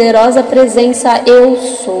grande e poderosa presença eu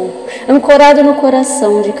sou, ancorado no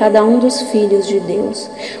coração de cada um dos filhos de Deus,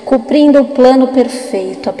 cumprindo o plano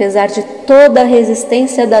perfeito, apesar de toda a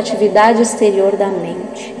resistência da atividade exterior da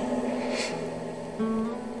mente.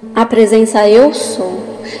 A presença Eu Sou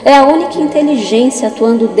é a única inteligência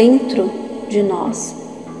atuando dentro de nós.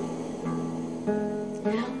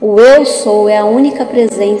 O Eu Sou é a única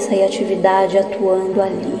presença e atividade atuando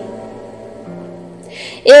ali.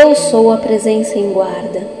 Eu sou a presença em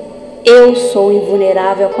guarda. Eu sou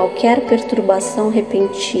invulnerável a qualquer perturbação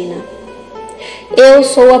repentina. Eu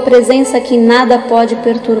sou a presença que nada pode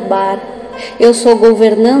perturbar. Eu sou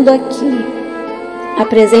governando aqui. A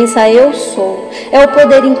presença Eu Sou é o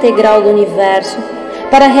poder integral do universo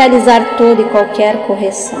para realizar toda e qualquer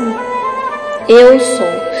correção. Eu sou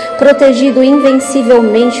protegido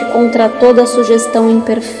invencivelmente contra toda sugestão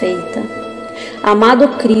imperfeita. Amado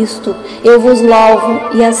Cristo, eu vos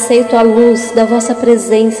louvo e aceito a luz da vossa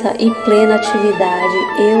presença e plena atividade.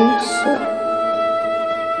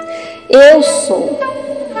 Eu sou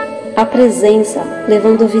a presença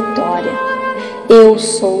levando vitória. Eu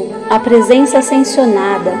sou a presença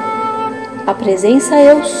ascensionada. A presença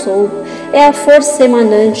Eu Sou é a força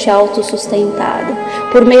emanante autossustentada,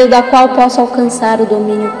 por meio da qual posso alcançar o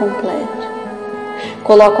domínio completo.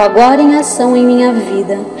 Coloco agora em ação em minha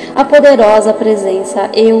vida a poderosa presença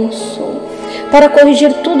Eu Sou, para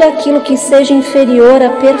corrigir tudo aquilo que seja inferior à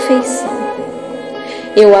perfeição.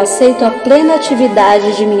 Eu aceito a plena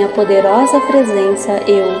atividade de minha poderosa presença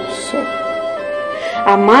Eu Sou.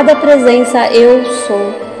 Amada presença Eu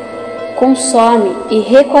Sou, consome e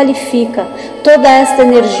requalifica toda esta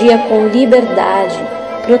energia com liberdade,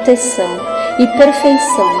 proteção e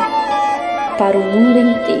perfeição para o mundo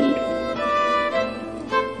inteiro.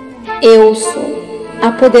 Eu sou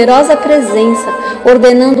a poderosa presença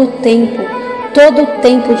ordenando o tempo, todo o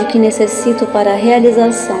tempo de que necessito para a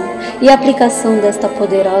realização e aplicação desta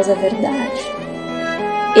poderosa verdade.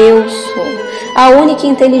 Eu sou a única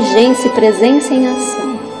inteligência e presença em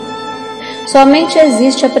ação. Somente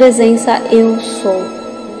existe a presença Eu Sou,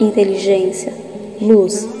 inteligência,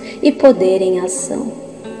 luz e poder em ação.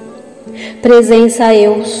 Presença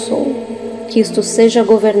Eu Sou, que isto seja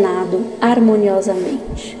governado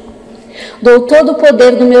harmoniosamente. Dou todo o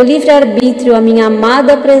poder do meu livre-arbítrio à minha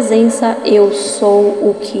amada presença Eu Sou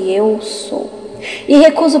o que Eu sou, e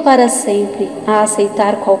recuso para sempre a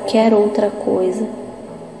aceitar qualquer outra coisa.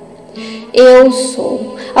 Eu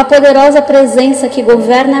sou a poderosa presença que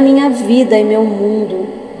governa a minha vida e meu mundo,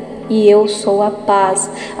 e eu sou a paz,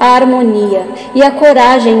 a harmonia e a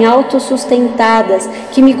coragem autossustentadas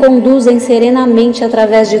que me conduzem serenamente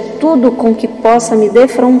através de tudo com que possa me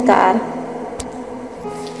defrontar.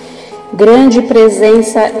 Grande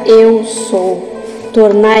presença Eu Sou,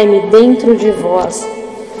 tornai-me dentro de vós.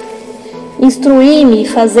 Instruí-me e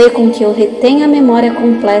fazei com que eu retenha a memória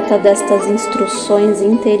completa destas instruções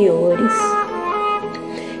interiores.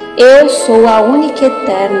 Eu sou a única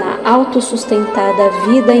eterna, autossustentada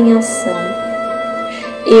vida em ação.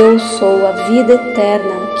 Eu sou a vida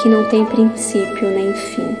eterna que não tem princípio nem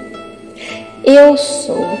fim. Eu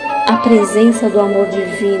sou a presença do amor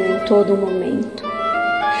divino em todo momento.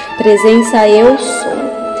 Presença Eu Sou,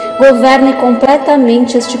 governe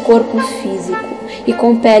completamente este corpo físico e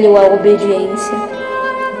compele-o à obediência.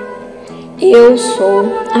 Eu sou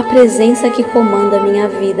a presença que comanda minha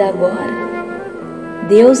vida agora.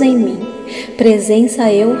 Deus em mim,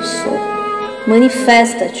 presença Eu Sou,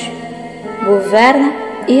 manifesta-te, governa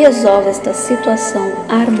e resolve esta situação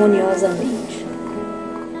harmoniosamente.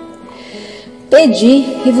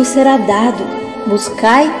 Pedi e vos será dado,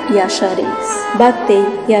 buscai e achareis, batei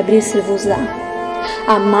e abrir-se-vos-á.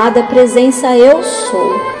 Amada presença Eu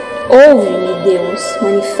Sou, ouve-me, Deus,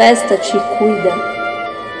 manifesta-te e cuida.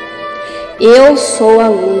 Eu sou a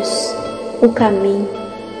luz, o caminho,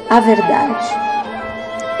 a verdade.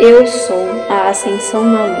 Eu sou a ascensão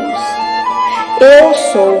na luz. Eu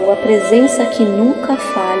sou a presença que nunca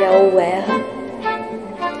falha ou erra.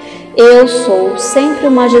 Eu sou sempre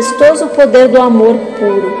o majestoso poder do amor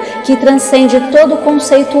puro, que transcende todo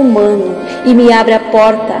conceito humano e me abre a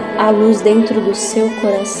porta à luz dentro do seu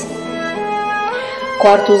coração.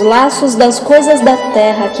 Corto os laços das coisas da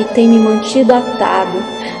terra que têm me mantido atado.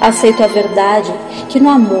 Aceito a verdade que no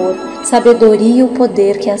amor, sabedoria e o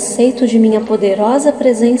poder que aceito de minha poderosa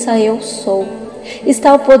presença Eu Sou,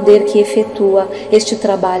 está o poder que efetua este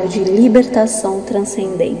trabalho de libertação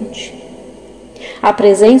transcendente. A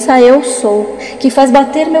presença Eu Sou, que faz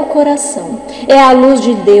bater meu coração, é a luz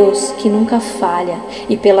de Deus que nunca falha,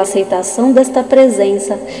 e pela aceitação desta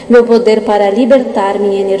presença, meu poder para libertar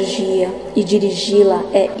minha energia e dirigi-la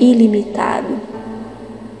é ilimitado.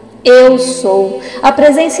 Eu sou a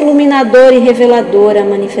presença iluminadora e reveladora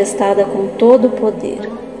manifestada com todo o poder.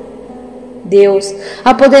 Deus,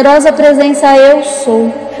 a poderosa presença Eu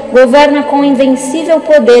sou, governa com invencível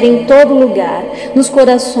poder em todo lugar, nos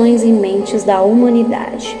corações e mentes da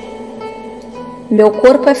humanidade. Meu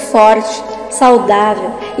corpo é forte,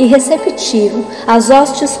 saudável e receptivo às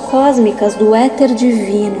hostes cósmicas do éter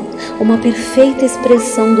divino, uma perfeita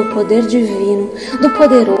expressão do poder divino, do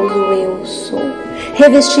poderoso Eu sou,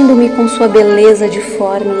 revestindo-me com sua beleza de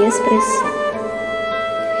forma e expressão.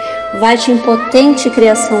 Vai-te impotente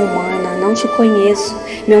criação humana, não te conheço,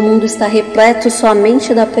 meu mundo está repleto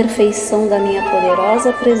somente da perfeição da minha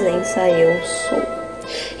poderosa presença Eu sou.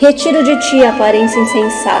 Retiro de ti a aparência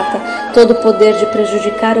insensata, todo o poder de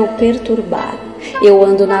prejudicar ou perturbar. Eu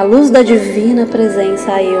ando na luz da divina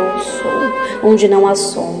presença Eu sou, onde não há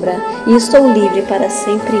sombra, e estou livre para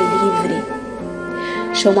sempre livre.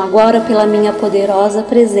 Chamo agora pela minha poderosa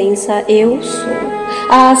presença Eu sou,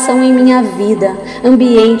 a ação em minha vida,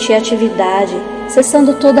 ambiente e atividade,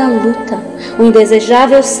 cessando toda a luta. O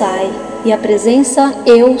indesejável sai e a presença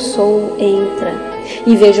Eu sou entra.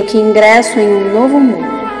 E vejo que ingresso em um novo mundo,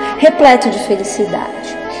 repleto de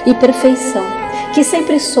felicidade e perfeição, que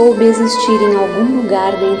sempre soube existir em algum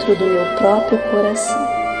lugar dentro do meu próprio coração.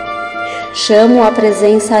 Chamo a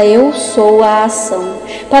presença Eu sou a ação,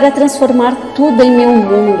 para transformar tudo em meu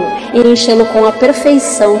mundo e enchê-lo com a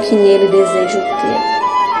perfeição que nele desejo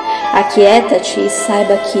ter. Aquieta-te e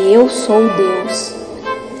saiba que Eu sou Deus.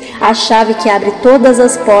 A chave que abre todas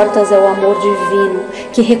as portas é o amor divino,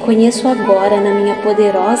 que reconheço agora na minha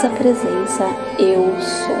poderosa presença Eu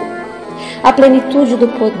sou. A plenitude do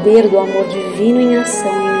poder do amor divino em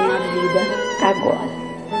ação em minha vida agora.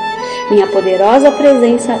 Minha poderosa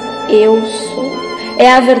presença Eu sou.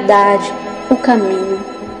 É a verdade, o caminho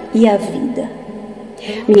e a vida.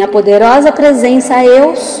 Minha poderosa presença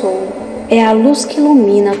Eu sou. É a luz que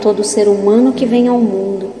ilumina todo ser humano que vem ao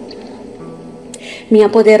mundo. Minha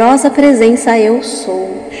poderosa presença Eu sou,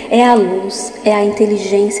 é a luz, é a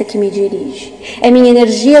inteligência que me dirige, é minha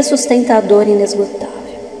energia sustentadora e inesgotável.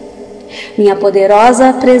 Minha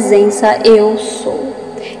poderosa presença Eu sou,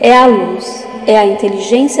 é a luz, é a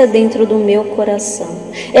inteligência dentro do meu coração,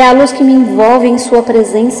 é a luz que me envolve em sua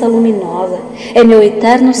presença luminosa, é meu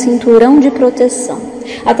eterno cinturão de proteção,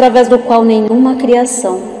 através do qual nenhuma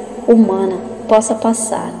criação humana possa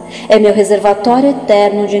passar. É meu reservatório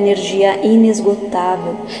eterno de energia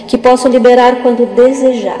inesgotável, que posso liberar quando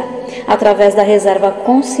desejar, através da reserva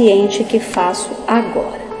consciente que faço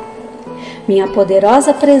agora. Minha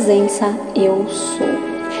poderosa presença Eu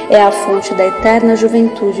sou. É a fonte da eterna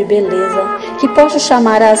juventude e beleza, que posso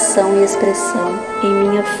chamar a ação e expressão em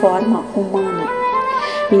minha forma humana.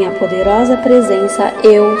 Minha poderosa presença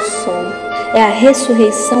Eu sou. É a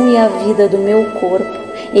ressurreição e a vida do meu corpo,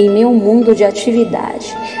 em meu mundo de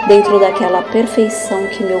atividade, dentro daquela perfeição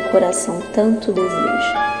que meu coração tanto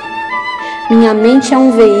deseja. Minha mente é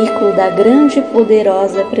um veículo da grande e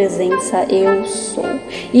poderosa presença Eu sou,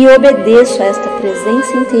 e obedeço a esta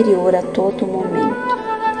presença interior a todo momento.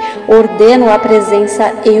 Ordeno a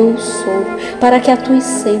presença Eu sou, para que atue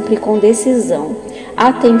sempre com decisão,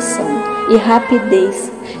 atenção e rapidez,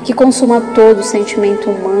 que consuma todo o sentimento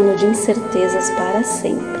humano de incertezas para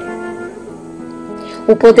sempre.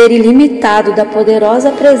 O poder ilimitado da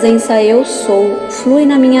poderosa presença Eu sou flui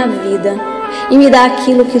na minha vida e me dá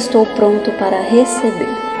aquilo que estou pronto para receber,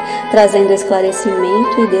 trazendo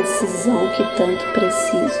esclarecimento e decisão que tanto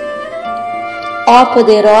preciso. Ó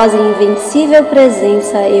poderosa e invencível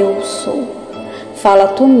presença Eu sou, fala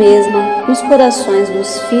tu mesma nos corações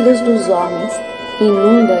dos filhos dos homens,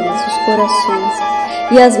 inunda-lhes os corações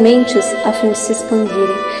e as mentes a fim de se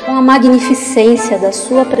expandirem com a magnificência da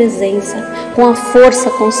sua presença, com a força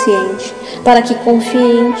consciente, para que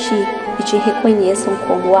confiem em ti e te reconheçam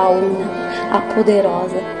como a una, a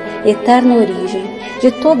poderosa, eterna origem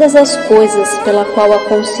de todas as coisas pela qual a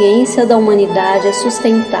consciência da humanidade é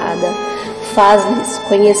sustentada. Faz-lhes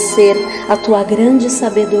conhecer a tua grande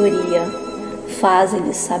sabedoria.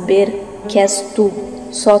 Faz-lhes saber que és tu,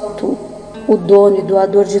 só tu, o dono e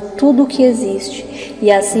doador de tudo o que existe,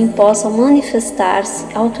 e assim possam manifestar-se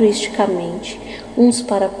altruisticamente uns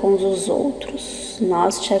para com os outros.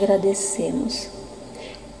 Nós te agradecemos.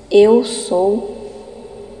 Eu sou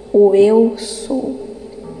o Eu sou.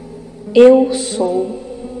 Eu sou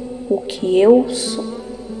o que Eu sou.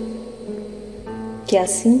 Que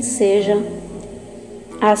assim seja,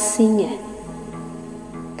 assim é,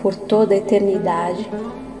 por toda a eternidade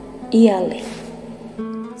e além.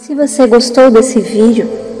 Se você gostou desse vídeo,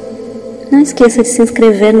 não esqueça de se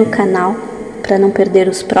inscrever no canal para não perder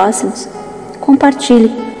os próximos.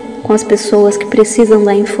 Compartilhe com as pessoas que precisam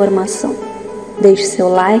da informação. Deixe seu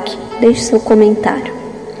like, deixe seu comentário.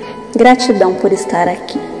 Gratidão por estar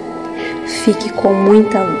aqui. Fique com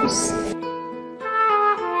muita luz.